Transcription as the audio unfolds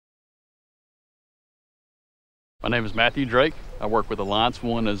My name is Matthew Drake. I work with Alliance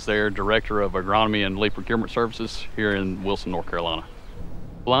One as their Director of Agronomy and Leaf Procurement Services here in Wilson, North Carolina.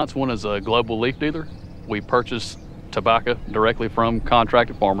 Alliance One is a global leaf dealer. We purchase tobacco directly from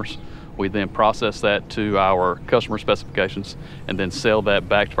contracted farmers. We then process that to our customer specifications and then sell that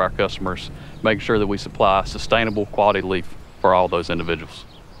back to our customers, making sure that we supply sustainable quality leaf for all those individuals.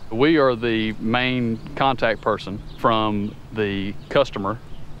 We are the main contact person from the customer,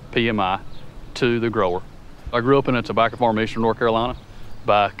 PMI, to the grower. I grew up in a tobacco farm in eastern North Carolina.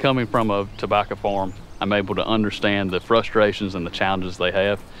 By coming from a tobacco farm, I'm able to understand the frustrations and the challenges they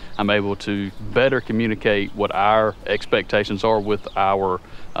have. I'm able to better communicate what our expectations are with our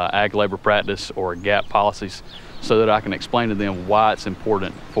ag labor practice or GAP policies, so that I can explain to them why it's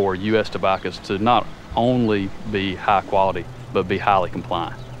important for U.S. tobaccos to not only be high quality, but be highly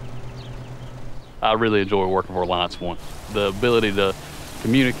compliant. I really enjoy working for Alliance One. The ability to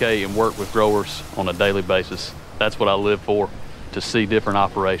communicate and work with growers on a daily basis, that's what I live for, to see different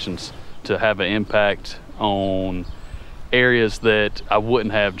operations, to have an impact on areas that I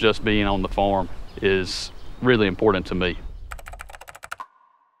wouldn't have just being on the farm is really important to me.